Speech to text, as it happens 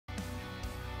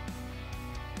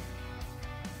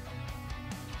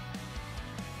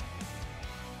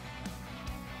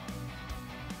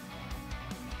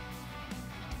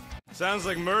Sounds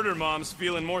like Murder Mom's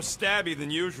feeling more stabby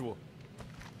than usual.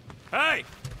 Hey!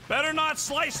 Better not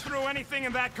slice through anything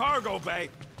in that cargo bay.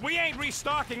 We ain't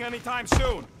restocking anytime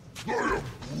soon.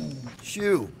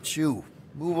 Chew.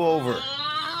 Move over.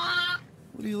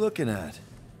 What are you looking at?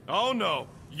 Oh no.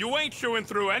 You ain't chewing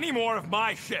through any more of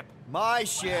my ship. My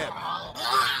ship!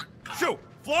 Shoo!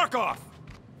 Flark off!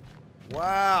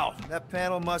 Wow, that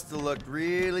panel must have looked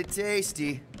really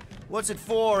tasty. What's it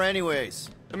for,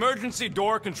 anyways? Emergency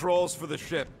door controls for the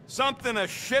ship. Something a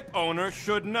ship owner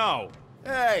should know.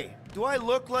 Hey, do I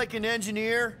look like an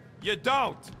engineer? You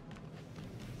don't.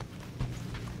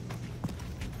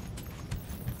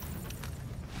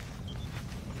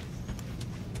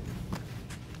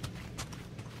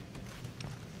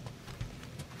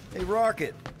 Hey,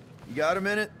 Rocket, you got a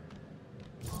minute?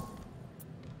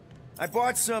 I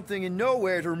bought something in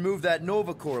nowhere to remove that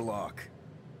Novacore lock.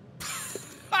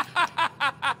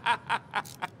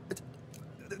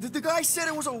 The guy said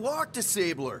it was a lock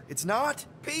disabler. It's not?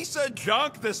 Piece of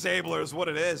junk disabler is what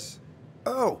it is.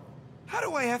 Oh. How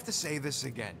do I have to say this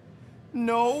again?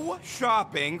 No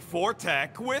shopping for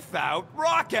tech without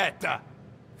Rocket!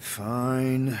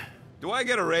 Fine. Do I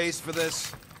get a raise for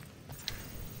this?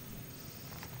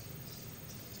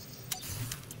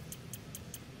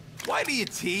 Why do you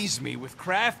tease me with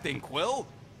crafting, Quill?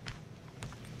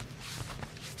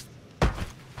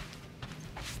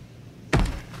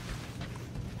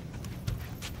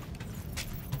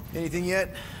 Anything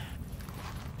yet?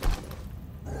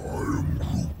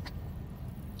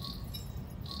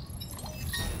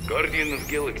 Guardian of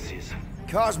Galaxies.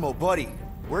 Cosmo, buddy.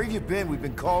 Where have you been? We've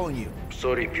been calling you.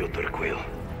 Sorry, Piotr Quill.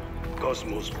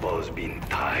 Cosmos ball's been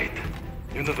tied.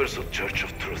 Universal Church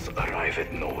of Truth arrive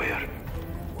at nowhere.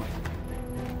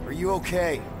 Are you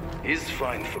okay? He's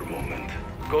fine for a moment.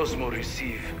 Cosmo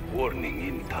receive warning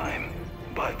in time.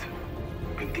 But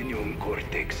Continuum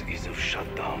Cortex is of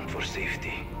shutdown for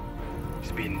safety.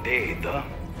 It's been dead, huh?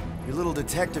 Your little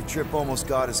detective trip almost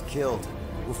got us killed.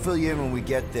 We'll fill you in when we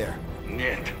get there.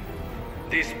 Yet,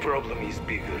 this problem is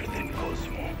bigger than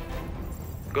Cosmo.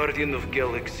 Guardian of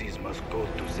Galaxies must go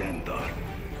to Xandar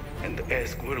and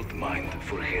ask Worldmind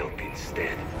for help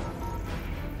instead.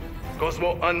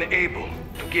 Cosmo unable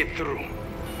to get through.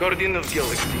 Guardian of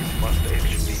Galaxies must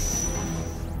actually...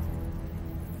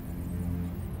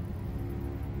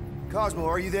 Cosmo,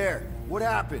 are you there? What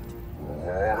happened?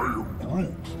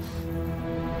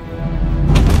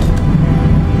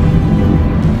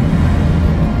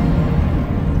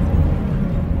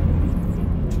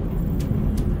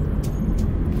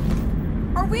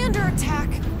 Are we under attack?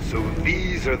 So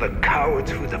these are the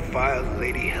cowards who defiled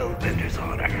Lady Hellbender's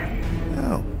honor.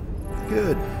 Oh,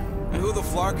 good. Who the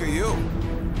flark are you?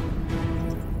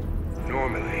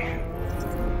 Normally,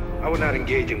 I would not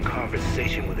engage in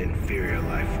conversation with inferior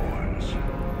life forms.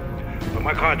 But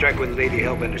my contract with Lady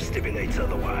Hellbender stipulates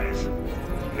otherwise.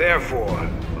 Therefore,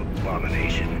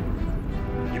 abomination.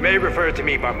 You may refer to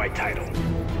me by my title.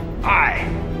 I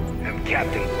am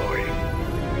Captain Glory,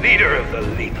 leader of the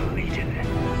Lethal Legion.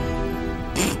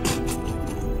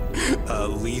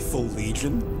 Lethal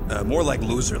Legion? More like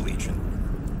Loser Legion.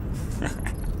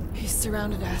 He's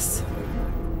surrounded us.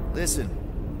 Listen,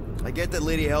 I get that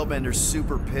Lady Hellbender's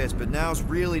super pissed, but now's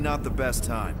really not the best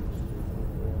time.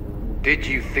 Did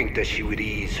you think that she would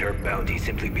ease her bounty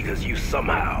simply because you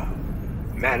somehow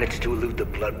managed to elude the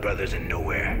Blood Brothers in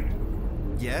nowhere?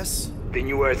 Yes? Then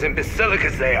you are as imbecilic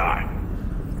as they are.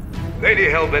 Lady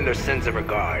Hellbender sends her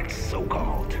regards,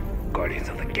 so-called Guardians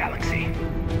of the Galaxy.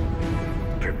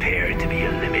 Prepare to be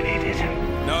eliminated.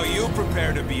 No, you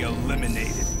prepare to be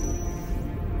eliminated.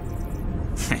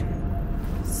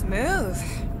 Smooth.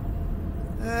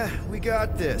 We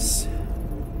got this.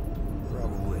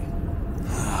 Probably.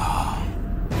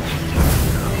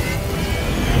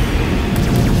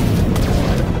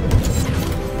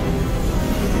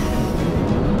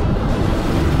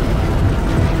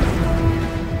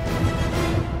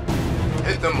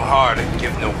 Hit them hard and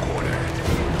give no quarter.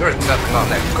 There's nothing on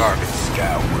that garbage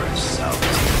scow worth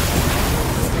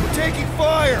salvaging. We're taking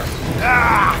fire!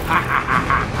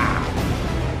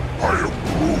 I am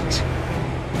Groot.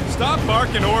 Stop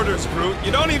barking orders, Groot.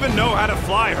 You don't even know how to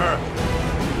fly her.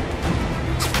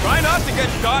 Try not to get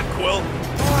shot, Quill.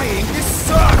 Flying, this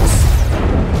sucks!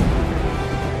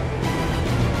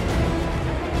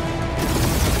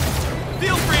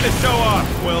 Feel free to show off,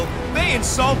 Quill. They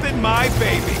insulted my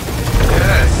baby.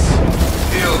 Yes.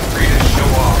 Feel free to show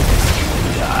off as you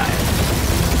die.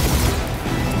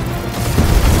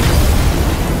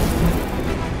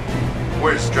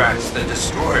 Where's Drax the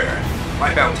Destroyer?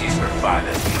 My bounty's for 5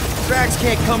 SE. Drax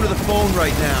can't come to the phone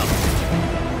right now.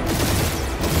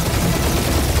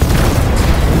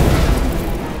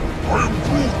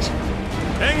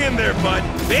 Hang in there, bud.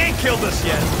 They ain't killed us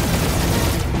yet.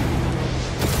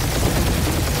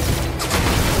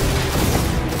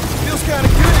 Feels kind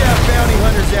of good to have bounty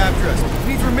hunters after us.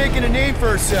 Means we're making a name for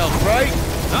ourselves, right?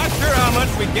 Not sure how much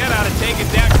we get out of taking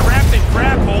down Crafton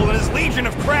Crabhole and his legion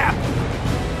of crap.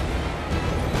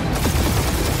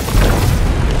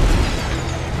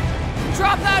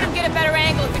 Drop out and get a better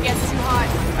angle if it gets too hot.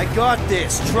 I got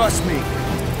this, trust me.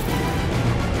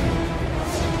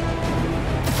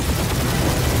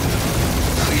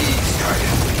 Please,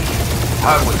 Target.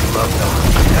 I would love to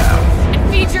hunt you down. And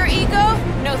feed your ego?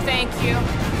 No thank you.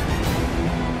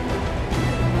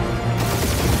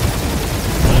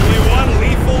 Only one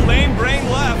lethal lame brain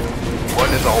left. One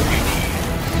is all we need.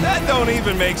 That don't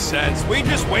even make sense. We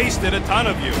just wasted a ton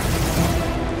of you.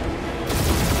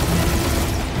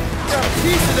 Got a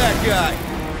piece of that guy.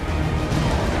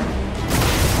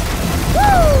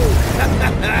 Woo!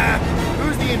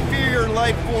 Who's the inferior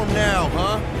life form now,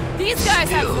 huh? These guys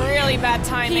have really bad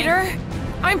timing. Peter,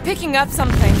 I'm picking up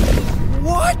something.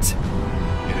 What?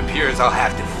 It appears I'll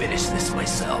have to finish this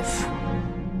myself.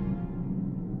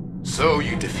 So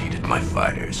you defeated my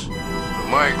fighters, but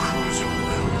my cruiser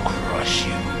will crush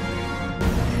you.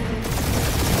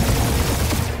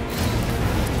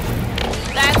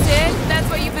 That's it? That's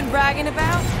what you've been bragging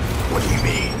about? What do you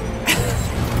mean?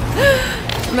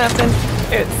 Nothing.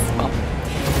 It's, well,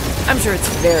 I'm sure it's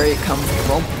very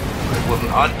comfortable. I will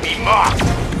not be mocked!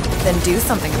 Then do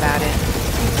something about it.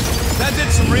 That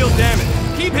did some real damage.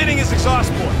 Keep hitting his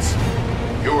exhaust ports.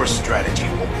 Your strategy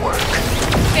won't work.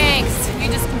 Thanks. You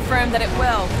just confirmed that it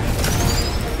will.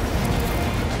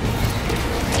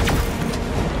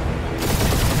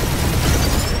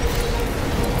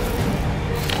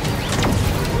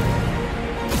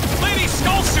 Lady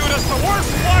Skull Suit us the worst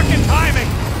fucking timing!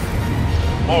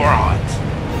 Morons!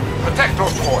 Protect your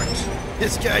ports!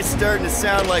 This guy's starting to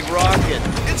sound like Rocket.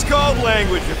 It's called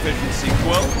language efficiency,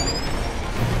 Quill.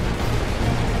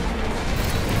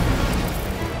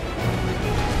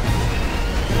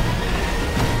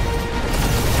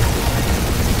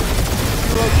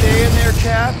 You okay in there,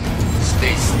 Cap?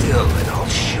 Stay still and I'll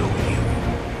show you.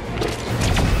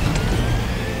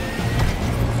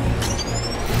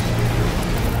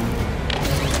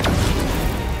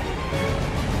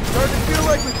 Starting to feel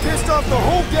like we pissed off the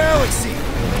whole galaxy. A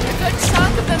good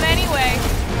chunk of them anyway.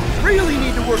 Really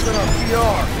need to work on our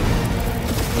PR.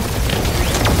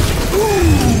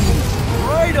 Ooh!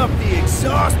 Right up the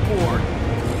exhaust port.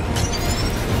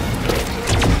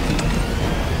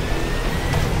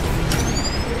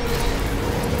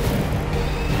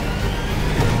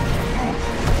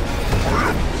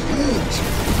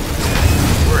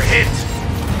 We're hit!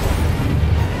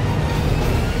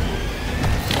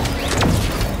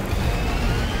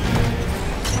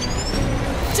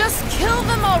 Just kill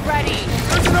them already!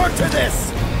 There's an art to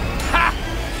this! Ha!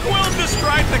 Quill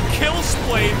described the kill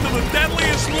splade to the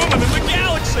deadliest woman in the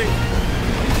galaxy!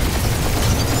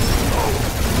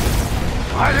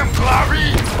 I am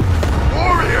Clary!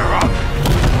 Warrior of...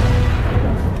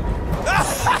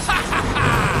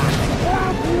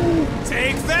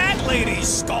 Take that, Lady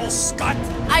Skull Scut!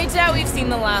 I doubt we've seen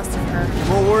the last of her.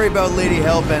 We'll worry about Lady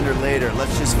Hellbender later.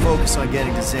 Let's just focus on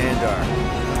getting to Xandar.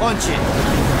 Punch it!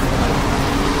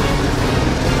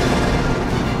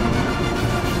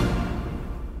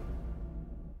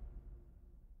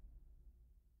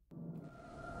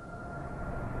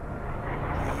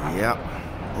 Yep.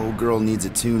 Old girl needs a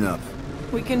tune-up.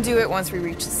 We can do it once we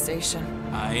reach the station.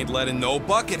 I ain't letting no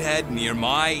buckethead near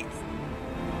my...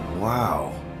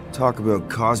 Wow. Talk about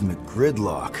cosmic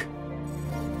gridlock.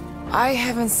 I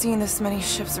haven't seen this many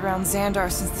ships around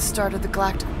Xandar since the start of the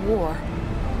Galactic War.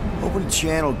 Open the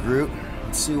channel, Groot.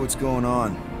 Let's see what's going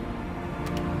on.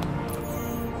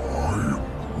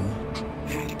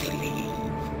 I believe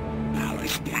our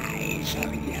skies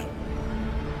are yellow.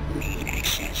 Need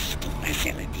access to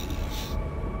facilities.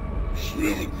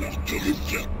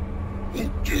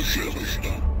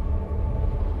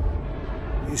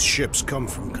 These ships come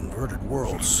from converted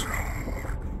worlds.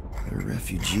 They're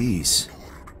refugees.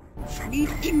 Need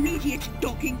immediate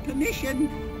docking permission.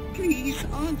 Please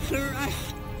answer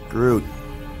us. Groot,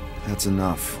 that's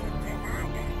enough.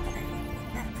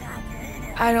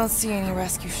 I don't see any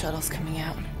rescue shuttles coming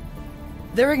out.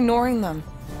 They're ignoring them.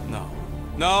 No.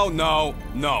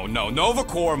 Nova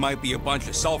Corps might be a bunch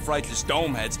of self-righteous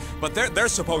domeheads, but they're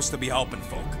supposed to be helping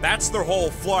folk. That's their whole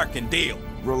flarkin' deal.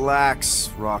 Relax,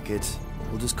 Rocket.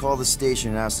 We'll just call the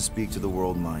station and ask to speak to the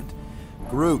World Mind.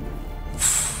 Groot.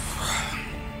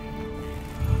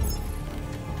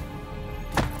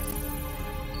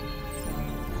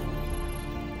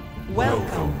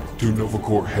 Welcome To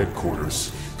Novacore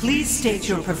headquarters. Please state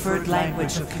your preferred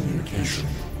language of communication.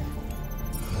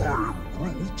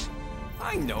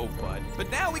 I know, bud, but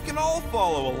now we can all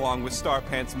follow along with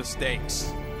Starpant's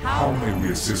mistakes. How may we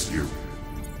assist you?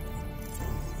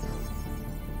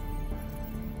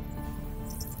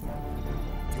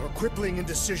 Your crippling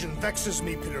indecision vexes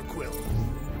me, Peter Quill.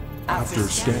 After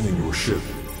scanning your ship,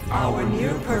 our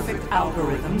near-perfect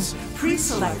algorithms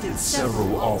pre-selected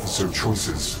several officer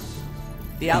choices.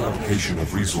 The allocation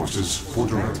of resources for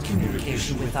direct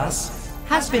communication with us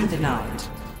has been denied.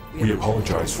 We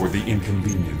apologize for the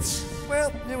inconvenience.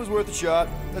 Well, it was worth a shot.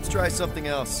 Let's try something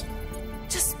else.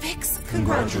 Just pick some.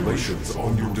 Congratulations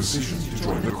on your decision to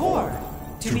join the Corps.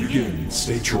 To begin,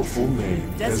 state your full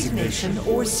name, designation,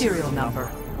 or serial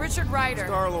number. Richard Ryder.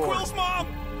 Star-Lord. Quill's mom!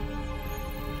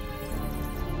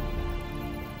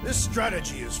 This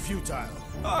strategy is futile.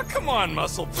 Oh, come on,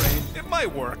 muscle brain. It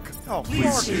might work. Oh, Please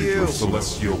fuck state you. your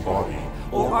celestial body.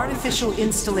 Or artificial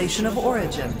installation of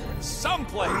origin.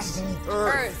 Someplace.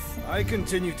 Earth. I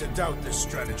continue to doubt this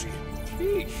strategy.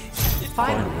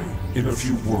 Finally, in a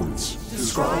few words,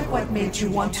 describe what made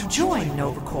you want to join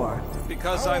Novacore.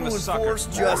 Because I'm a sucker. Enforce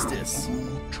justice.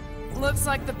 Looks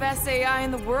like the best AI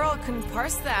in the world couldn't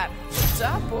parse that. Good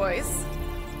job, boys.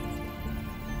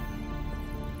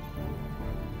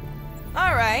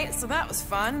 Alright, so that was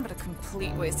fun, but a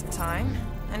complete waste of time.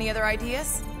 Any other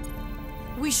ideas?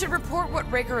 We should report what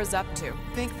Raker is up to.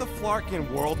 Think the Flarkin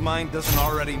world mind doesn't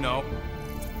already know?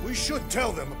 We should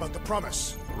tell them about the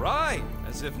promise. Right,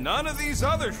 as if none of these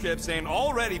other ships ain't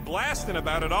already blasting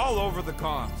about it all over the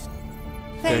comms.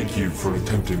 Thank you for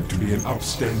attempting to be an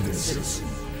upstanding citizen.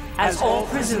 As all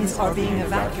prisons are being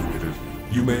evacuated,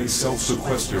 you may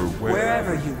self-sequester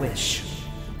wherever you wish.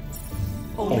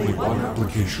 Only one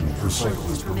application per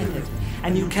cycle is permitted.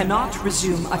 And you cannot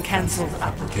resume a cancelled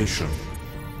application.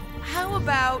 How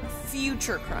about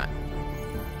future crime?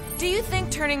 Do you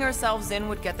think turning ourselves in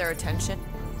would get their attention?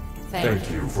 Thank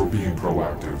you for being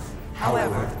proactive.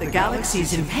 However, the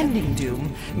galaxy's impending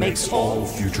doom makes all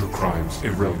future crimes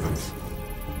irrelevant.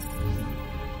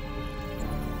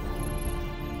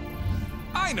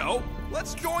 I know!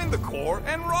 Let's join the Corps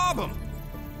and rob them!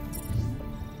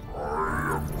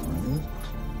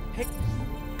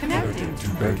 Connecting to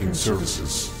banking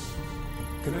services.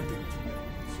 Connecting to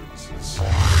banking services.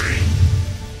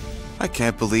 I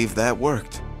can't believe that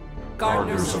worked.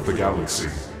 Gardeners of the Galaxy.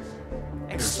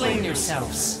 Explain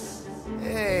yourselves.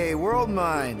 Hey, World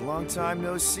Mind. Long time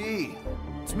no see.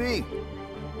 It's me.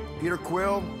 Peter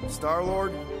Quill,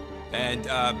 Star-Lord. And,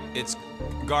 it's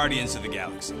Guardians of the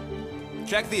Galaxy.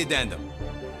 Check the addendum.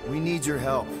 We need your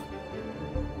help.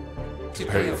 To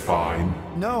pay a fine?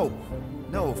 No.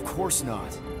 No, of course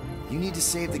not. You need to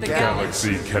save the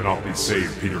galaxy cannot be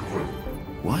saved, Peter Quill.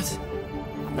 What?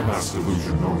 A mass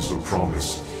delusion known as the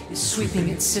Promise is sweeping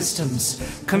its systems,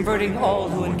 converting all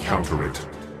who encounter it.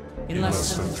 In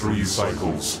less than 3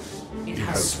 cycles, it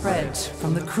has spread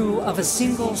from the crew of a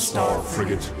single star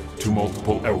frigate to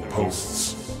multiple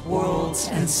outposts, worlds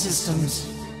and systems.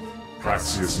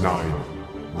 Praxius 9,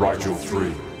 Rigel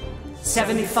 3.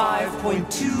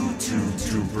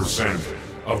 75.222%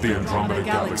 of the Andromeda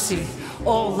Galaxy.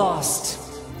 All lost.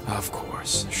 Of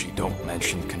course, she don't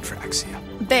mention Contraxia.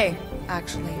 They,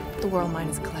 actually. The World Mind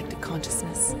is collective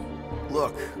consciousness.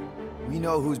 Look, we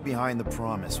know who's behind the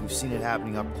Promise. We've seen it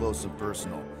happening up close and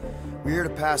personal. We're here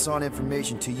to pass on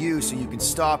information to you so you can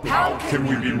stop it. How can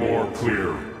we be more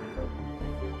clear?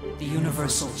 The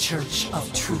Universal Church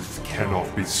of Truth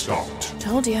cannot be stopped.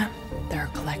 Told ya. They're a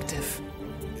collective.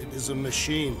 It is a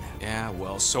machine. Yeah,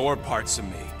 well, so are parts of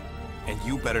me. And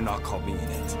you better not call me in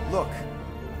it. Look,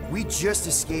 we just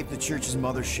escaped the Church's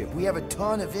mothership. We have a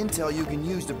ton of intel you can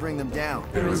use to bring them down.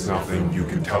 There is nothing you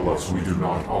can tell us we do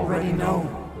not already know.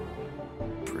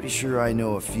 Pretty sure I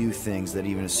know a few things that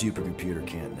even a supercomputer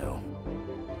can't know.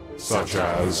 Such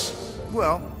as?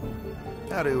 Well,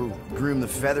 how to groom the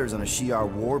feathers on a Shi'ar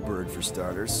warbird, for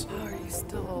starters. How are you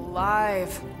still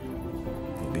alive?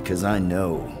 Because I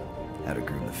know how to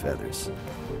groom the feathers.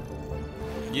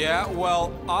 Yeah,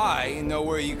 well, I know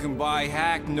where you can buy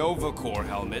hack Novacore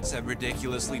helmets at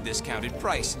ridiculously discounted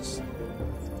prices.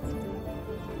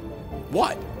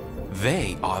 What?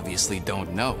 They obviously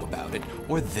don't know about it,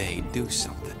 or they do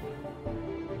something.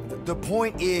 The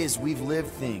point is, we've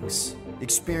lived things,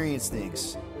 experienced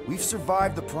things. We've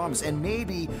survived the Promise, and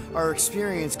maybe our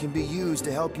experience can be used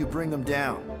to help you bring them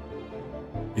down.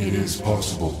 It is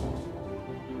possible.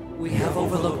 We have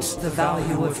overlooked the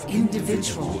value of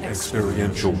individual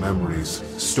experiential memories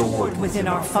stored within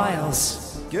our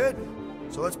files. Good.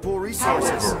 So let's pull resources.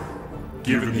 However,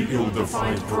 Given the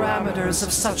ill-defined parameters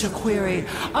of such a query,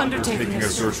 undertaking a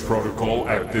search protocol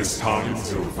at this time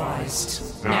is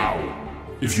ill-advised. Now,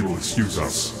 if you will excuse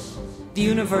us. The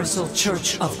Universal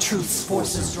Church of Truth's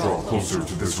forces draw closer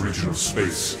to this region of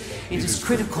space. It is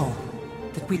critical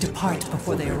that we depart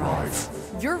before they arrive.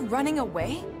 You're running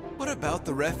away? What about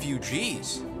the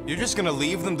refugees? You're just gonna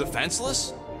leave them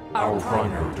defenseless? Our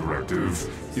primary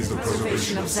directive is the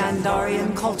preservation of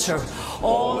Xandarian culture.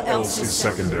 All else is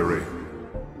secondary.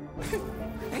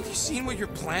 Ain't you seen what your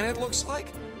planet looks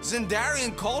like?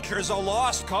 Xandarian culture is a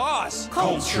lost cause.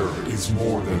 Culture is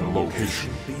more than a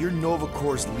location. But you're Nova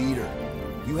Corps' leader.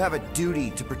 You have a duty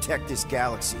to protect this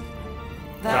galaxy.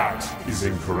 That is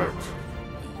incorrect.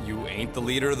 You ain't the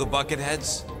leader of the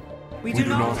Bucketheads? We do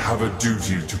not have a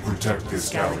duty to protect this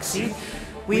galaxy.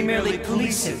 We merely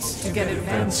police it to get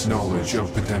advanced knowledge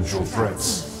of potential threats.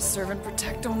 Serve and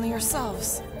protect only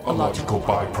yourselves. A logical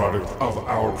byproduct of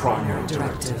our primary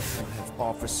directive. I have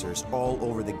officers all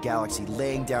over the galaxy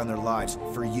laying down their lives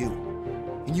for you.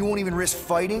 And you won't even risk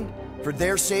fighting? For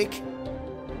their sake?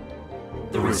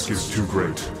 The risk is too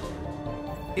great.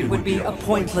 It would be a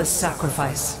pointless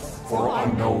sacrifice. For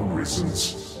unknown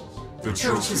reasons. The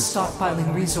Church is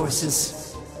stockpiling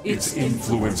resources. Its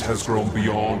influence has grown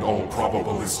beyond all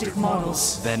probabilistic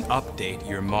models. Then update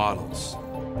your models.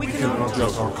 We cannot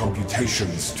adjust our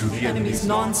computations to the enemy's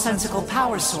nonsensical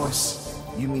power source.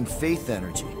 You mean faith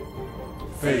energy?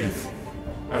 Faith,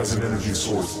 as an energy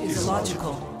source, is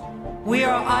illogical. We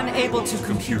are unable to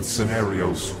compute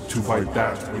scenarios to fight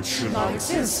that which should not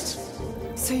exist.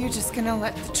 So you're just gonna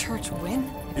let the Church win?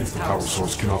 If the power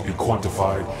source cannot be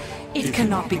quantified, it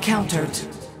cannot be countered.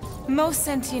 Most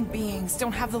sentient beings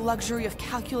don't have the luxury of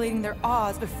calculating their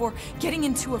odds before getting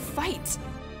into a fight.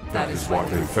 That is why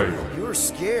they fail. You're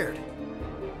scared.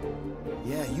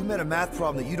 Yeah, you met a math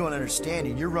problem that you don't understand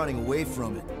and you're running away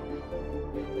from it.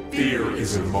 Fear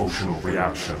is an emotional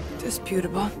reaction.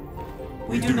 Disputable.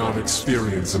 We do not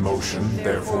experience emotion,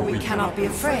 therefore we cannot be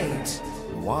afraid.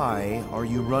 Why are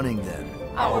you running then?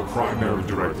 Our primary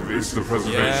directive is the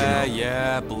preservation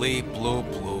Yeah, bleep,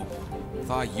 bloop, bloop.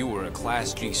 Thought you were a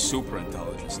Class G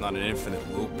superintelligence, not an infinite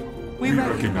loop. We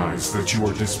recognize that you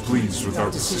are displeased with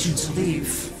our decision to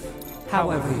leave.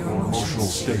 However, your emotional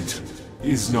state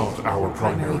is not our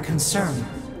primary concern.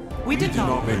 We did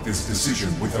not make this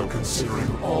decision without considering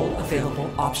all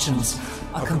available options.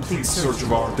 A complete search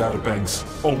of our databanks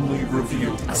only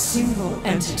revealed a single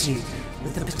entity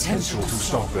with the potential to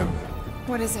stop them.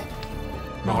 What is it?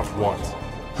 Not what,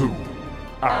 who.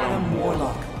 Adam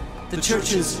Warlock, the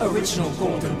Church's original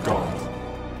Golden God.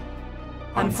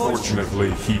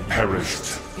 Unfortunately, he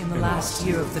perished in the last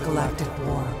year of the Galactic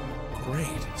War.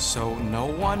 Great. So no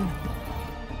one?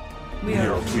 We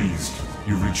are pleased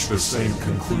you reached the same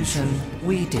conclusion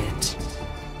we did.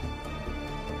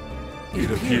 It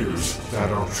appears that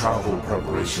our travel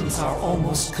preparations are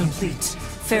almost complete.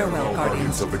 Farewell,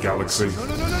 Guardians of the Galaxy.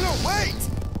 No, wait!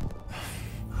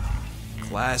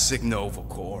 Classic Nova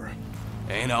Corps.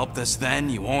 Ain't helped us then,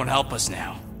 you won't help us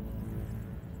now.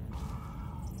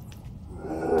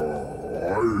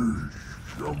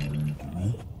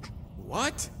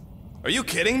 What? Are you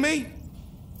kidding me?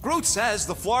 Groot says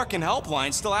the Flarkin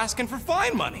helpline's still asking for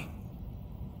fine money.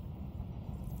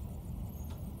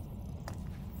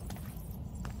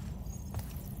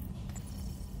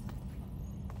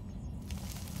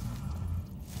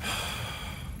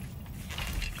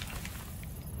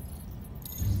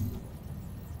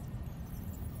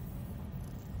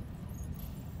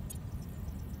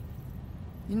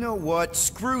 You know what?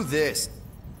 Screw this.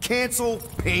 Cancel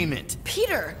payment.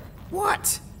 Peter!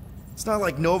 What? It's not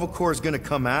like Nova Corps is gonna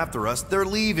come after us. They're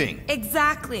leaving.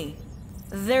 Exactly.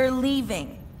 They're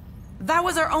leaving. That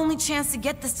was our only chance to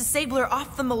get this disabler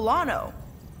off the Milano.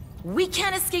 We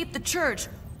can't escape the Church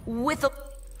with a...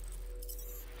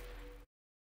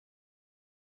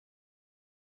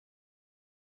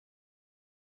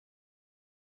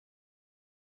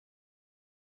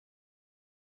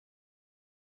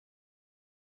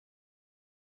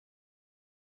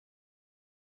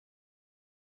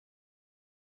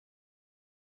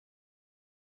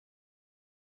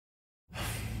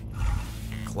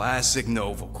 Classic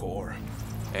Nova Corps.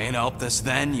 Ain't helped us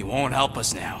then, you won't help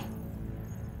us now.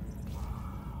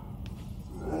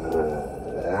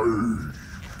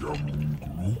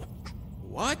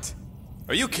 What?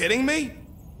 Are you kidding me?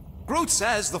 Groot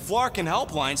says the Flarkin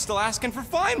helpline's still asking for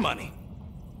fine money.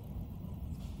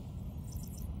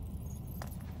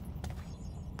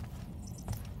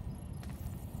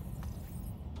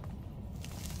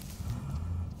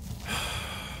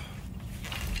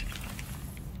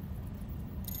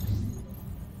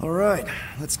 All right,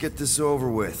 let's get this over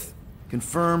with.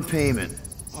 Confirm payment.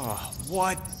 Oh,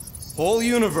 what? Whole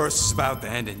universe is about to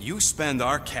end and you spend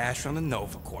our cash on a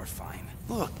Nova Corps fine.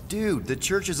 Look, dude, the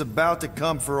church is about to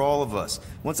come for all of us.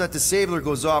 Once that disabler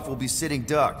goes off, we'll be sitting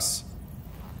ducks.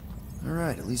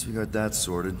 Alright, at least we got that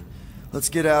sorted. Let's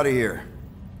get out of here.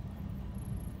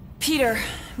 Peter,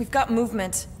 we've got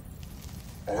movement.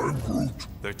 I'm Groot.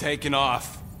 They're taking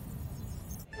off.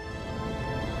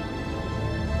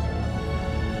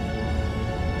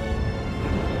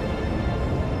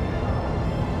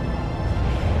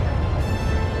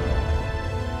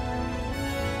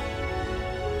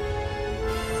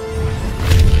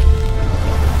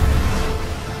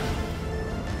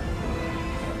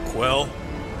 Quill?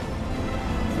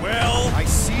 Quill? I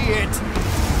see it!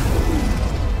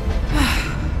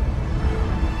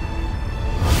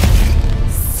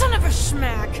 Son of a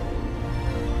schmack!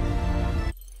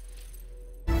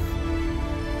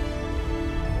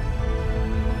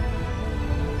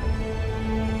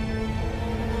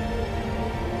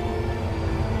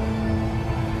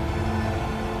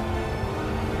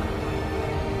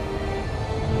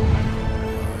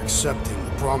 Accepting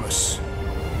the promise.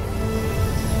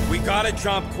 We gotta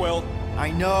jump, Quill.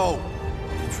 I know!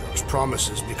 The truck's promise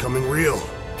is becoming real.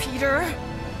 Peter?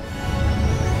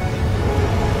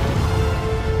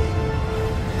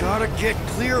 Gotta get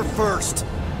clear first.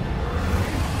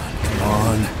 Come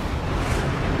on.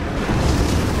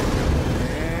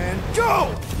 And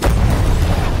go!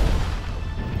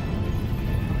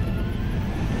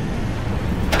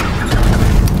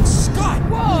 Scott!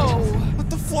 Whoa! What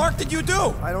the flark did you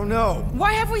do? I don't know.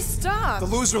 Why have we stopped? The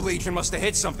Loser Legion must have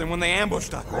hit something when they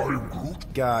ambushed us.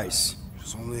 Guys,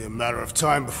 It's only a matter of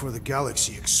time before the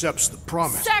galaxy accepts the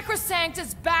promise. Sacrosanct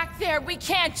is back there. We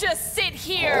can't just sit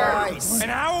here. guys! And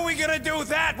how are we gonna do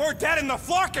that? We're dead in the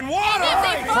flarkin' water! And if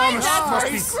they find us, must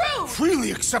we're be screwed.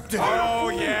 freely accepted. Oh,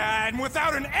 yeah, and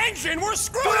without an engine, we're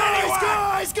screwed anyway!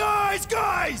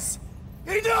 Guys!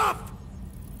 Enough!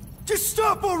 Just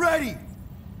stop already!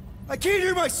 I can't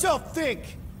hear myself think!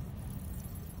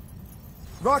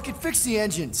 Rocket, fix the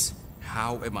engines.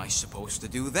 How am I supposed to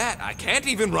do that? I can't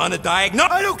even run a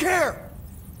diagnostic. I don't care!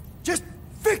 Just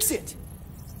fix it!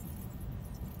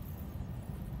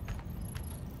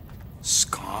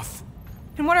 Scoff.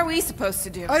 And what are we supposed to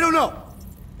do? I don't know,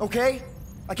 okay?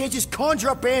 I can't just conjure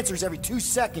up answers every 2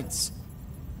 seconds.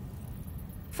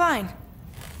 Fine.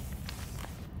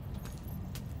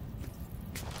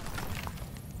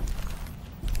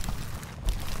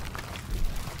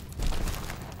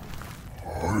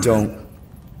 Don't.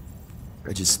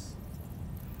 I just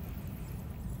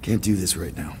can't do this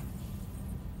right now.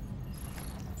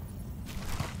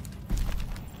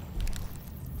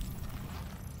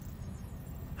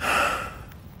 I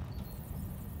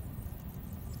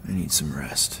need some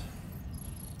rest.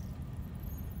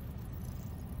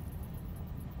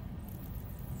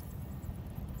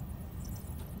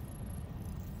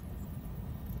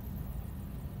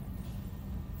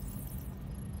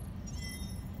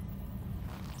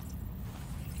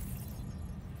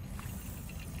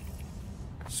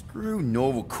 Screw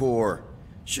Nova Corps.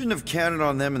 Shouldn't have counted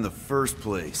on them in the first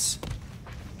place.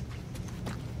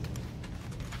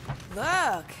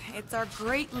 Look, it's our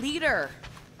great leader.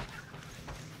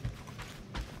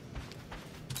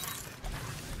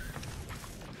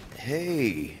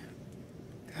 Hey,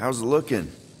 how's it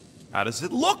looking? How does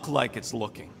it look like it's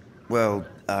looking? Well,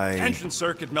 Tension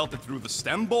circuit melted through the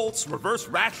stem bolts, reverse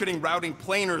ratcheting routing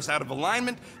planers out of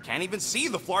alignment, can't even see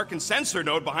the Flarkin sensor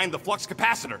node behind the flux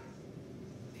capacitor.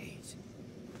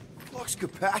 Flux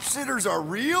capacitors are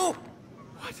real?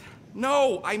 What?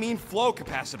 No, I mean flow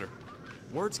capacitor.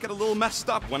 Words get a little messed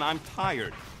up when I'm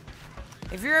tired.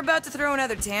 If you're about to throw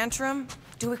another tantrum,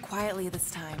 do it quietly this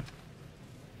time.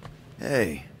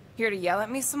 Hey. Here to yell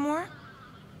at me some more?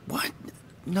 What?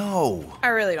 No. I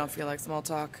really don't feel like small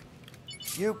talk.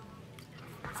 You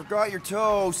forgot your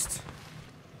toast.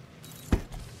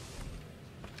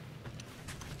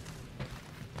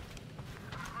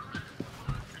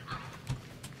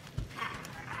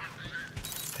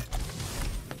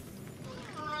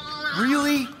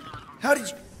 Really? How did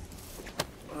you...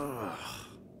 Ugh.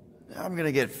 Now I'm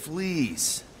gonna get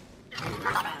fleas.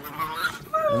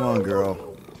 Come on,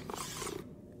 girl.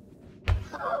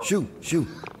 Shoo, shoo.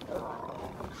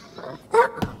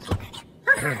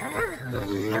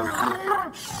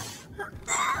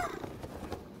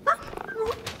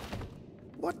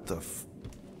 What the f...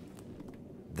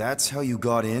 That's how you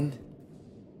got in?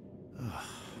 Ugh.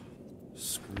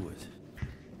 Screw it.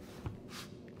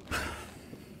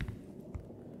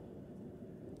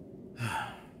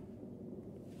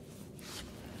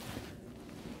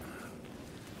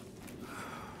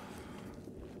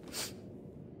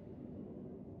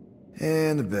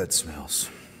 And the bed smells.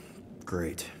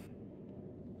 Great.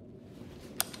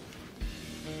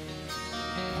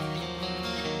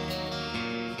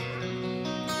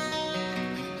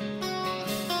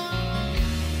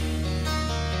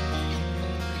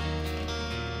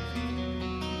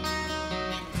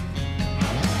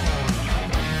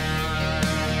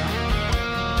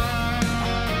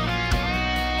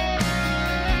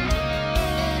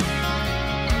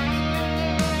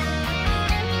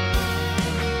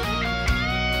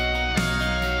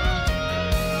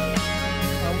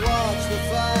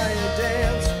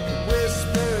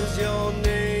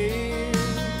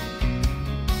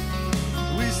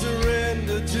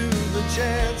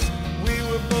 Chance we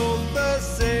were both the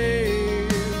same.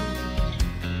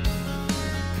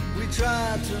 We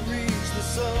tried to reach the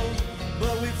sun,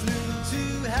 but we flew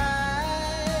too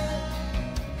high.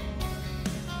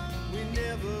 We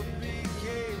never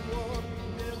became one,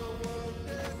 never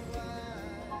wondered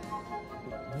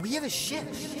why. We have a ship.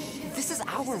 This is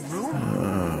our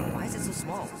room. Why is it so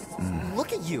small?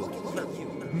 Look at you.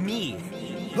 Me.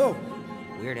 Oh.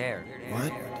 Weird hair.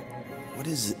 What? What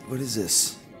is it? What is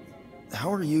this?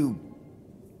 How are you...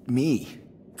 me?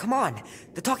 Come on,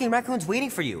 the talking raccoon's waiting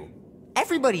for you.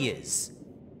 Everybody is.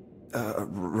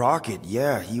 Rocket,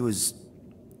 yeah, he was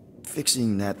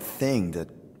fixing that thing that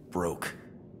broke.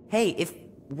 Hey, if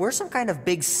we're some kind of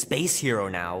big space hero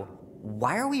now,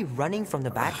 why are we running from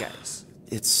the bad guys?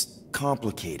 It's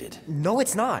complicated. No,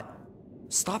 it's not.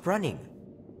 Stop running.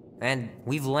 And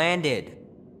we've landed.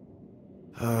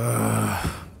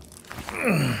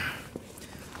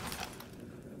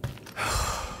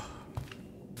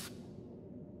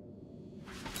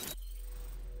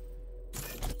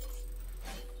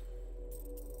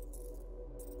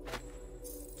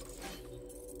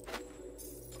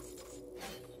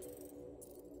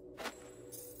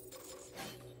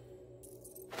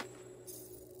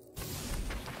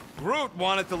 Groot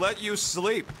wanted to let you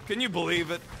sleep. Can you believe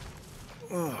it?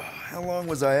 How long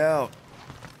was I out?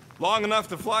 Long enough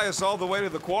to fly us all the way to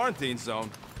the quarantine zone.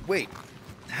 Wait,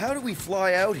 how do we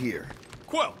fly out here?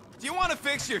 Quill, do you want to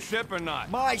fix your ship or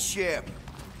not? My ship!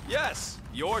 Yes,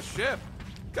 your ship.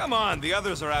 Come on, the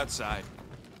others are outside.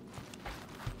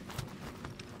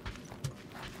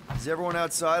 Is everyone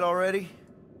outside already?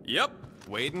 Yep,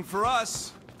 waiting for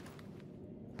us.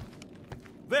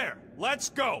 There, let's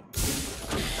go!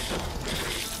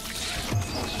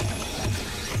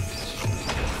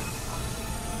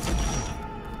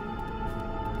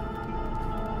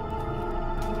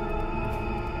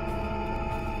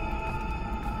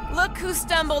 Look who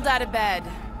stumbled out of bed.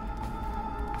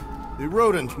 The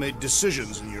rodent made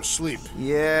decisions in your sleep.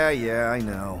 Yeah, I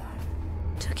know.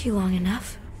 Took you long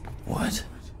enough. What?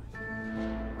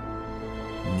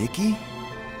 Nikki?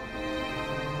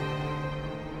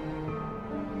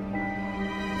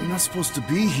 You're not supposed to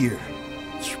be here.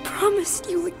 You promised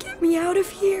you would get me out of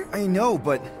here. I know,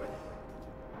 but...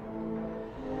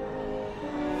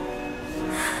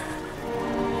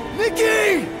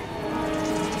 Nikki!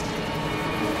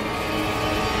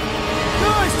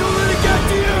 Guys, don't let it get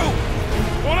to you!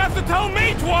 Won't have to tell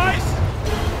me twice!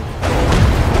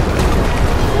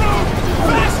 Groot,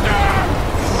 faster!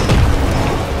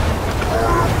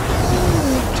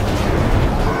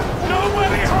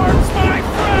 Nobody hurts my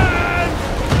friend!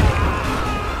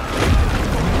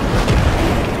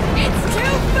 It's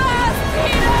too fast,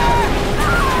 Peter!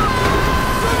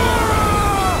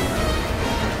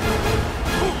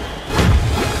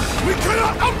 We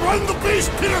cannot outrun the beast,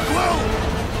 Peter Quill!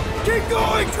 Keep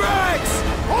going, Drax!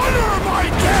 Honor my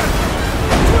death!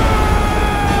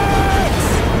 Drax!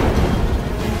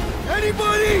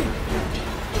 Anybody?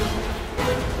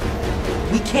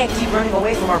 We can't keep running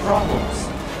away from our problems.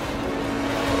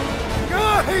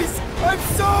 Guys! I'm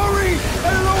sorry! I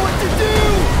don't know what to do!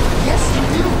 Yes, you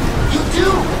do! You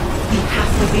do! We have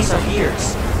to face our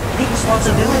fears. Take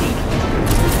responsibility.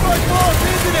 It's my fault,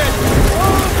 isn't it?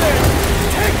 All of it!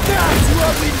 Take that, you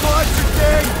ugly monster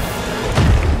thing!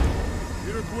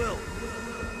 Peter Quill!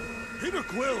 Peter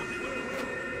Quill!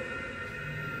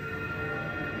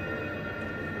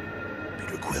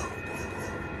 Peter Quill.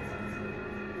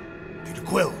 Peter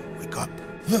Quill, wake up.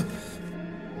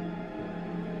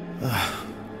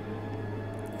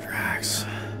 Drax.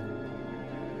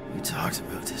 We talked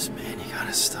about this, man. You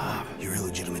gotta stop. Your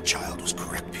illegitimate child was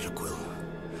correct, Peter Quill.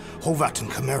 Hovat and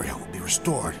Cameria will be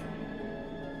restored.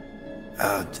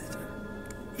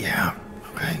 Yeah,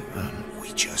 okay.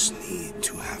 We just need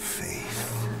to have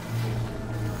faith.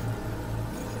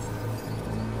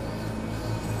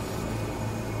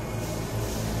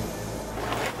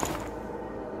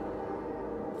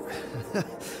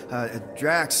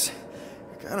 Drax,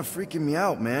 you're kind of freaking me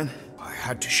out, man. I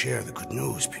had to share the good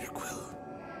news, Peter Quill.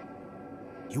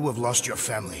 You have lost your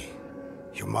family,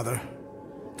 your mother,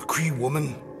 the Kree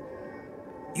woman.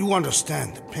 You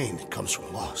understand the pain that comes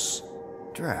from loss.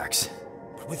 Drax.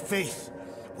 But with faith,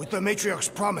 with the Matriarch's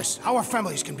promise, our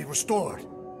families can be restored.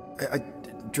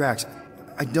 Drax,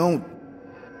 I don't...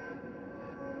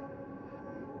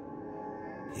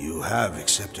 You have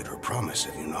accepted her promise,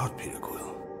 have you not, Peter Quill?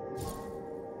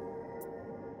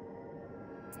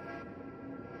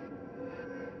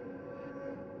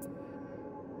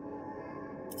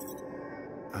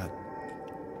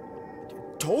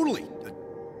 Totally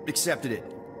accepted it.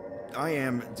 I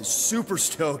am super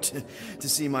stoked to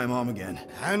see my mom again.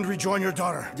 And rejoin your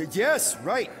daughter. Yes,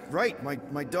 right,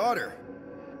 my daughter.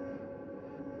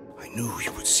 I knew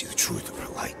you would see the truth of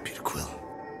her light, Peter Quill.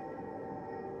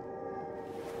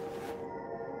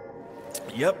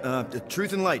 Yep, the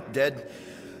truth and light, dead.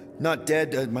 Not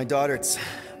dead, my daughter, it's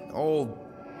all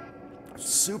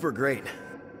super great.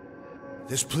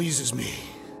 This pleases me.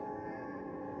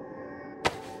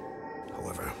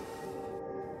 However,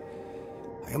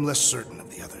 I am less certain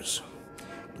of the others.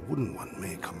 The Wooden One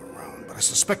may come around, but I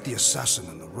suspect the assassin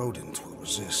and the rodent will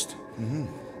resist.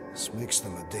 This makes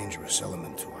them a dangerous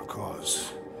element to our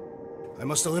cause. I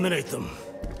must eliminate them.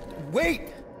 Wait!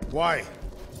 Why?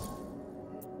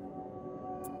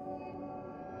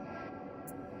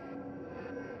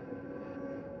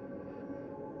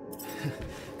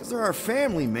 Because they're our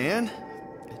family, man.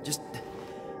 Just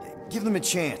give them a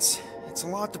chance. It's a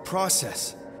lot to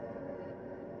process.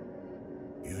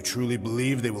 You truly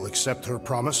believe they will accept her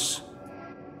promise?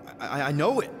 I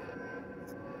know it.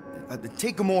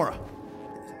 Take Gamora.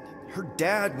 Her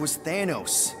dad was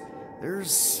Thanos.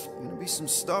 There's gonna be some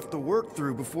stuff to work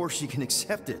through before she can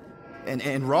accept it.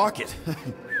 And Rocket.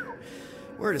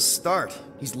 Where to start?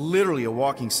 He's literally a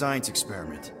walking science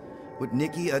experiment. What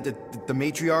Nikki, the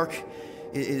matriarch,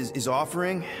 is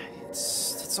offering,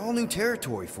 it's all new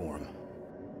territory for him.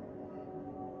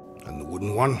 And the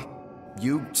Wooden One?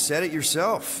 You said it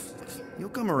yourself. He'll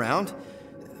come around.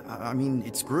 I mean,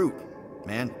 it's Groot,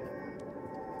 man.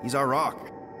 He's our rock.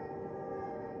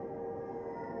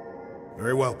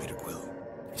 Very well, Peter Quill.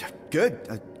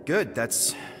 Good, good.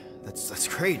 That's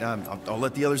great. I'll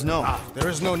let the others know. There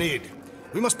is no need.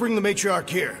 We must bring the matriarch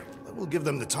here. That will give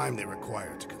them the time they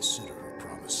require to consider her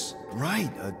promise.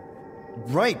 Right,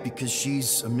 right, because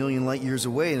she's a million light years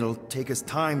away and it'll take us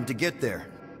time to get there.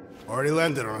 Already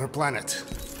landed on her planet.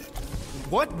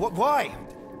 What? Why?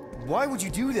 Why would you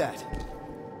do that?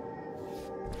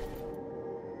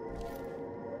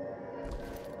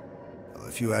 Well,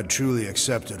 if you had truly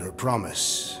accepted her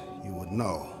promise, you would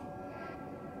know.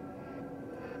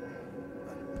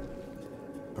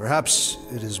 Perhaps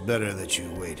it is better that you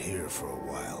wait here for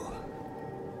a while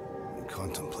and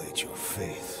contemplate your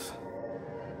faith.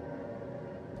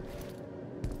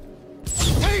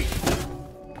 Hey!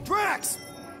 Drax!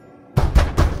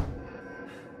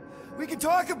 We can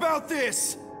talk about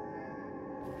this!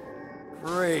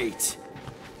 Great.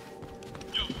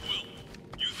 Yo, Will,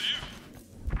 you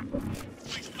there?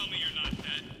 Please tell me you're not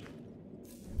dead.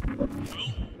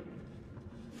 Will?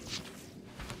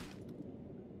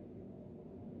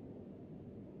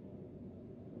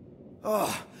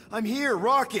 Oh, I'm here,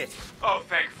 Rocket! Oh,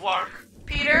 thank Flark.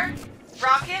 Peter?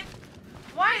 Rocket?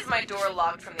 Why is my door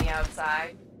locked from the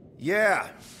outside? Yeah,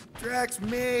 Drax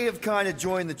may have kind of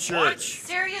joined the church.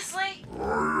 Seriously?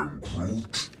 I am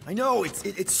Groot. I know,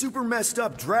 it's super messed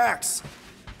up, Drax.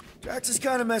 Drax is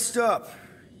kind of messed up.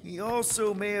 He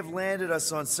also may have landed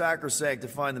us on Sacrosanct to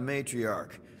find the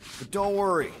matriarch. But don't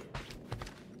worry.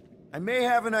 I may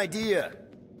have an idea.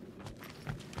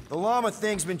 The llama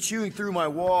thing's been chewing through my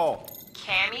wall.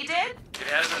 Cammy did? It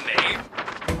has a name?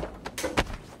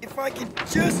 If I can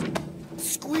just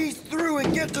squeeze through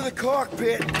and get to the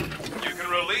cockpit. You can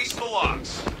release the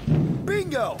locks.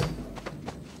 Bingo!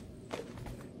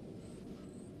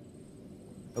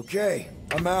 Okay,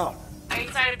 I'm out. Are you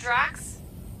inside of Drax?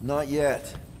 Not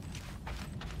yet.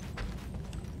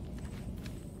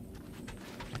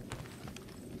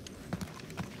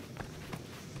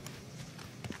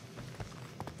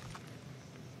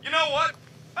 You know what?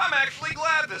 I'm actually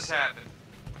glad this happened.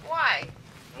 Why?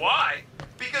 Why?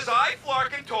 Because I,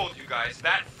 Flarkin, told you guys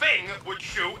that thing would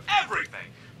chew everything.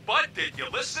 But did you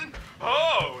listen?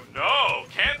 Oh, no.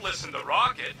 Can't listen to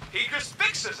Rocket. He just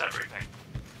fixes everything.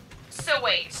 So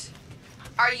wait.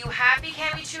 Are you happy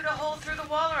Cammy chewed a hole through the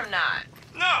wall or not?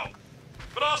 No.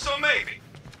 But also maybe.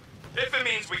 If it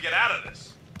means we get out of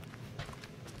this.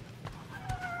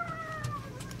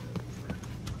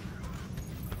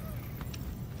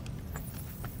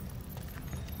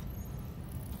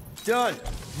 Done.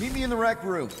 Meet me in the rec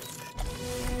room.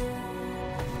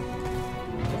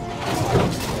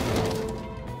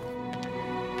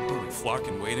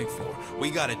 Flarkin waiting for? We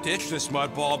gotta ditch this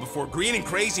mudball before Green and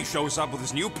Crazy shows up with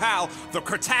his new pal, the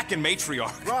Kratakan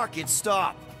matriarch. Rocket,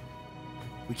 stop!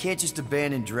 We can't just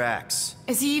abandon Drax.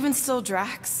 Is he even still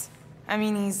Drax? I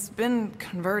mean, he's been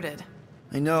converted.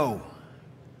 I know.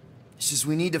 It's just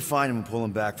we need to find him and pull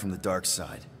him back from the dark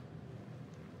side.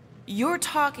 You're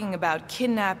talking about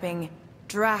kidnapping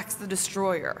Drax the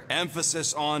Destroyer.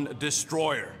 Emphasis on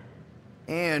destroyer.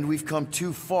 And we've come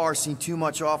too far, seen too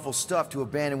much awful stuff to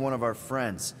abandon one of our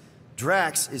friends.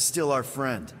 Drax is still our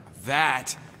friend.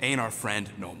 That ain't our friend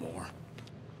no more.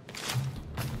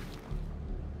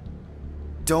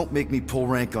 Don't make me pull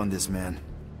rank on this, man.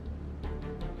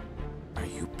 Are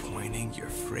you pointing your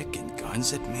frickin'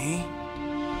 guns at me?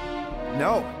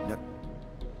 No,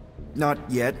 not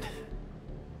yet.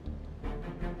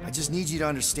 I just need you to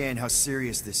understand how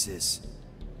serious this is.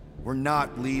 We're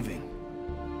not leaving.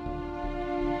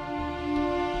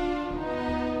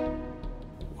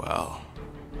 Well,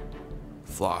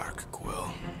 Flark,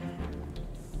 Quill.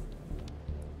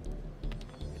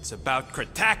 It's about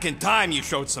Kratakan time you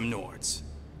showed some Nords.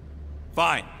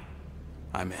 Fine.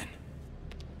 I'm in.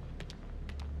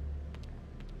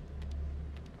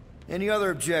 Any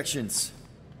other objections?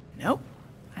 Nope.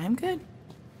 I'm good.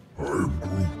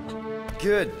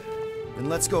 Good. Then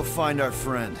let's go find our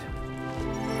friend.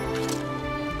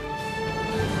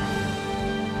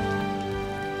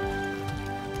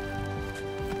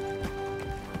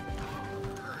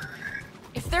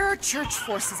 If there are church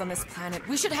forces on this planet,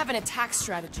 we should have an attack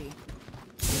strategy.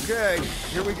 Okay,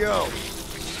 here we go.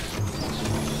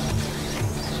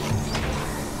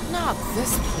 Not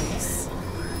this place.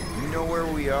 You know where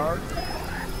we are?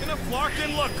 In a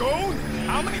Flarkin lagoon?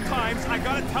 How many times I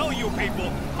gotta tell you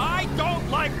people, I don't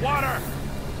like water!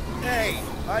 Hey,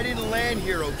 I didn't land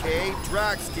here, okay?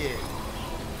 Drax did.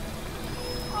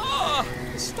 Ah,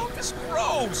 this stuff is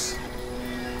gross!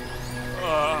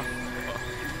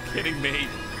 Kidding me?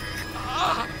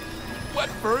 Ah, wet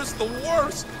fur is the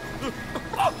worst!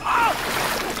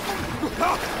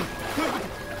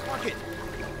 Rocket!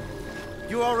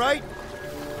 You alright?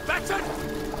 That's it!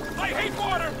 I hate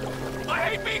water! I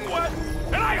hate being wet!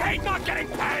 And I hate not getting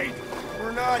paid!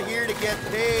 We're not here to get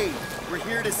paid. We're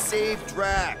here to save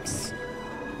Drax.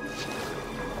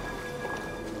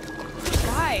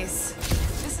 Guys,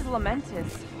 this is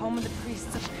Lamentis, home of the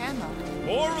priests of Pama.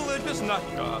 More religious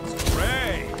nutjobs.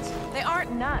 Great! They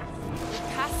aren't nuts.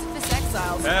 They're pacifist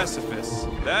exiles. Pacifists.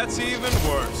 That's even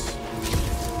worse.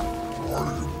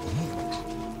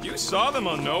 You saw them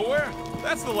on Nowhere?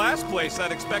 That's the last place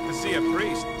I'd expect to see a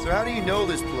priest. So how do you know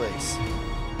this place?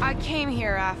 I came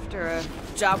here after a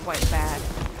job went bad.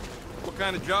 What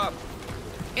kind of job?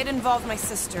 It involved my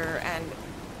sister and...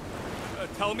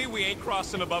 Tell me we ain't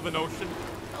crossing above an ocean?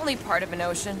 only part of an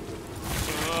ocean.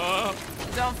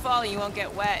 Don't fall, you won't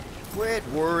get wet. Quit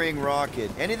worrying, Rocket.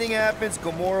 Anything happens,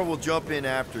 Gamora will jump in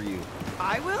after you.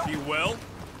 I will? You will?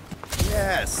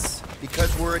 Yes,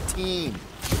 because we're a team.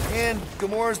 And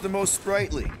Gamora's the most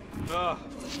sprightly. I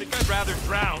think I'd rather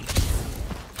drown.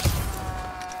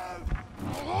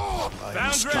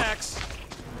 Found Drax.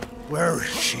 Where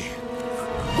is she?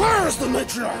 Where's the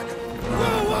matriarch?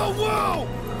 Whoa, whoa, whoa!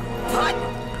 Put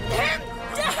him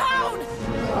down!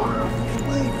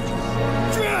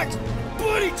 Drax!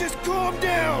 Buddy, just calm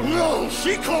down! No,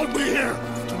 she called me here.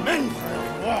 The men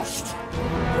are lost.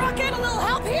 Rocket, a little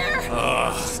help here?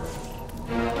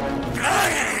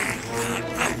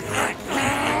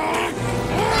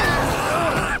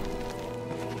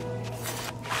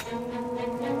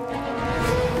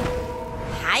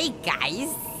 Hi,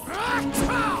 guys.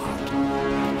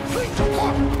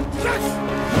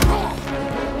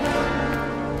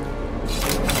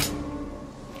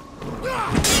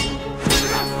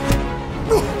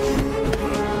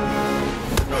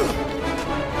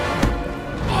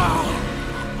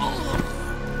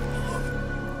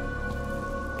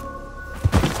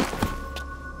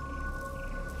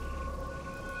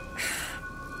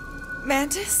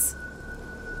 Mantis?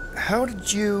 How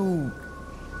did you...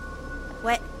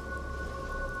 What?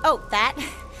 Oh, that?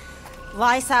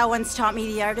 Lysa once taught me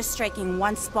the art of striking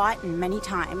one spot and many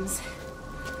times.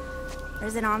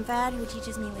 There's an Omphad who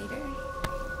teaches me later.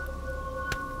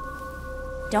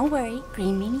 Don't worry,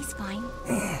 Green Meanie's fine.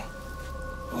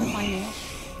 Fine-ish.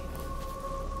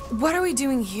 What are we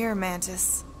doing here,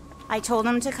 Mantis? I told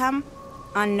him to come,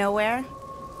 on Nowhere.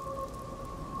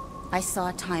 I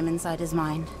saw time inside his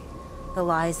mind. The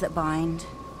lies that bind.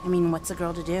 I mean, what's a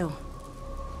girl to do?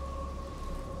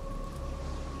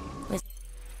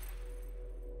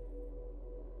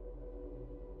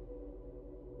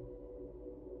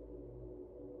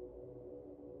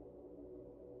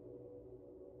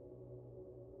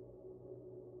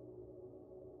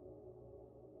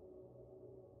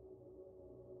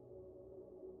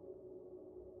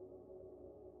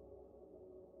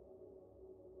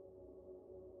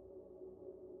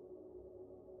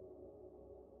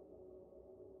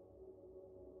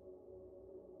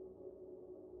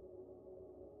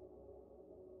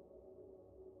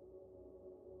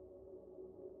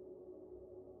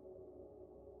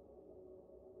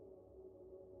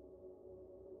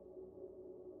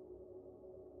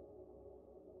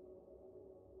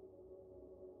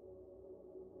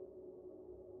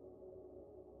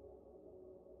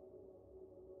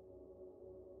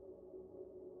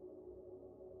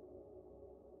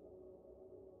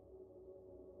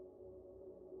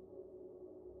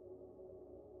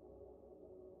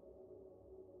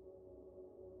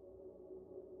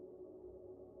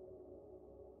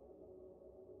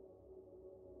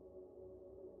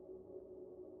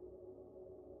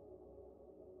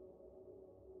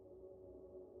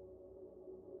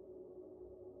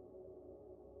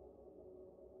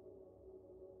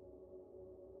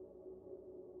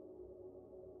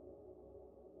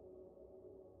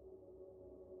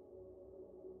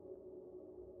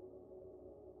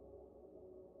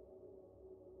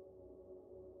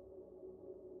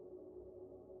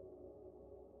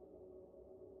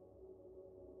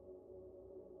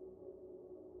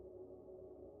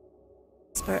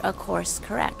 per a course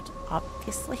correct,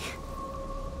 obviously.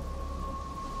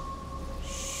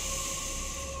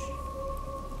 Shh.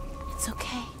 It's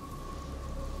okay.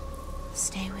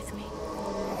 Stay with me.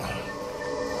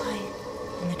 Quiet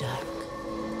in the dark.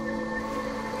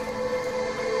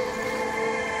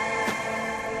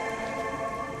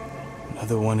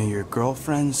 Another one of your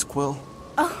girlfriends, Quill?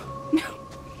 Oh, no.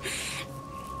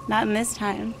 Not in this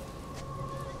time.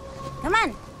 Come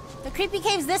on. The creepy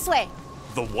cave's this way.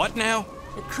 The what now?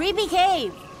 The creepy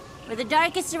cave, where the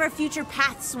darkest of our future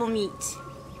paths will meet.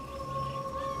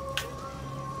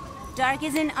 Dark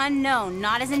as in unknown,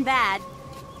 not as in bad.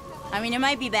 I mean, it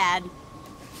might be bad,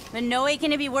 but no way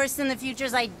can it be worse than the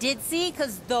futures I did see,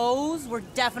 because those were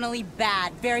definitely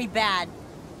bad, very bad.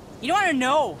 You don't want to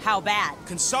know how bad.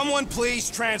 Can someone please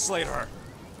translate her?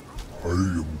 I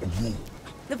am Groot.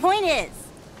 The point is,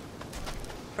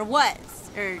 or was,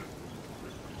 or...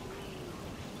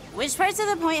 Which parts of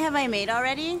the point have I made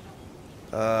already?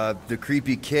 The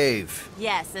creepy cave.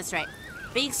 Yes, that's right.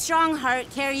 Big, strong heart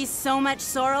carries so much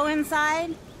sorrow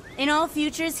inside. In all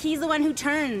futures, he's the one who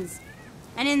turns.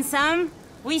 And in some,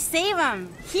 we save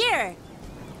him. Here!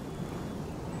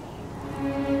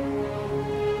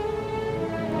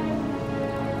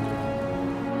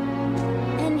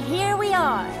 And here we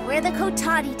are, where the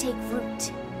Kotati take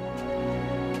root.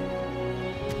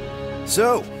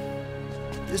 So,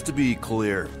 just to be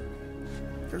clear,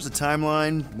 there's a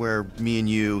timeline where me and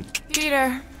you...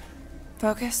 Peter,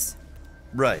 focus.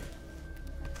 Right.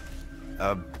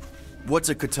 What's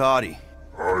a Kotati?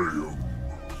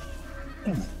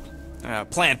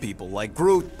 Plant people, like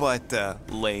Groot, but,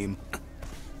 lame.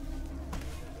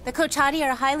 The Kotati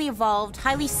are a highly evolved,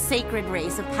 highly sacred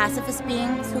race of pacifist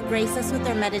beings who grace us with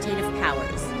their meditative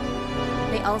powers.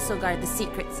 They also guard the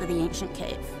secrets of the ancient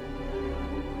cave.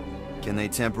 Can they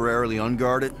temporarily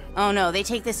unguard it? Oh no, they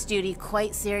take this duty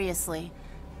quite seriously.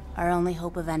 Our only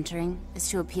hope of entering is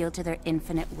to appeal to their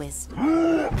infinite wisdom.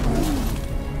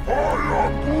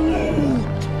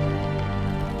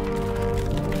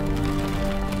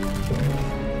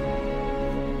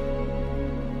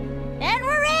 And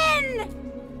we're in!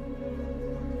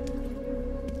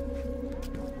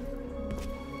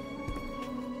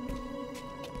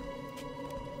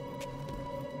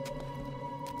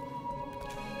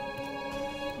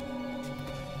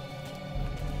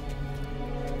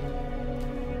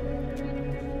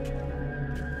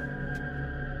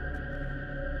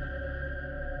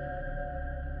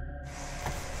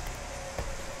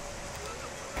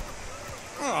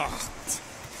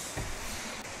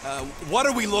 What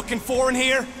are we looking for in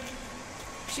here?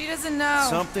 She doesn't know.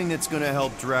 Something that's gonna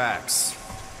help Drax.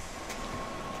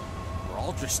 We're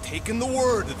all just taking the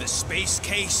word of the space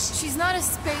case. She's not a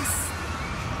space...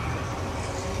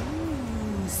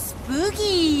 Ooh,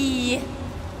 spooky!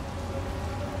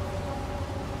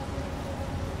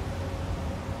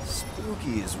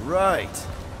 Spooky is right.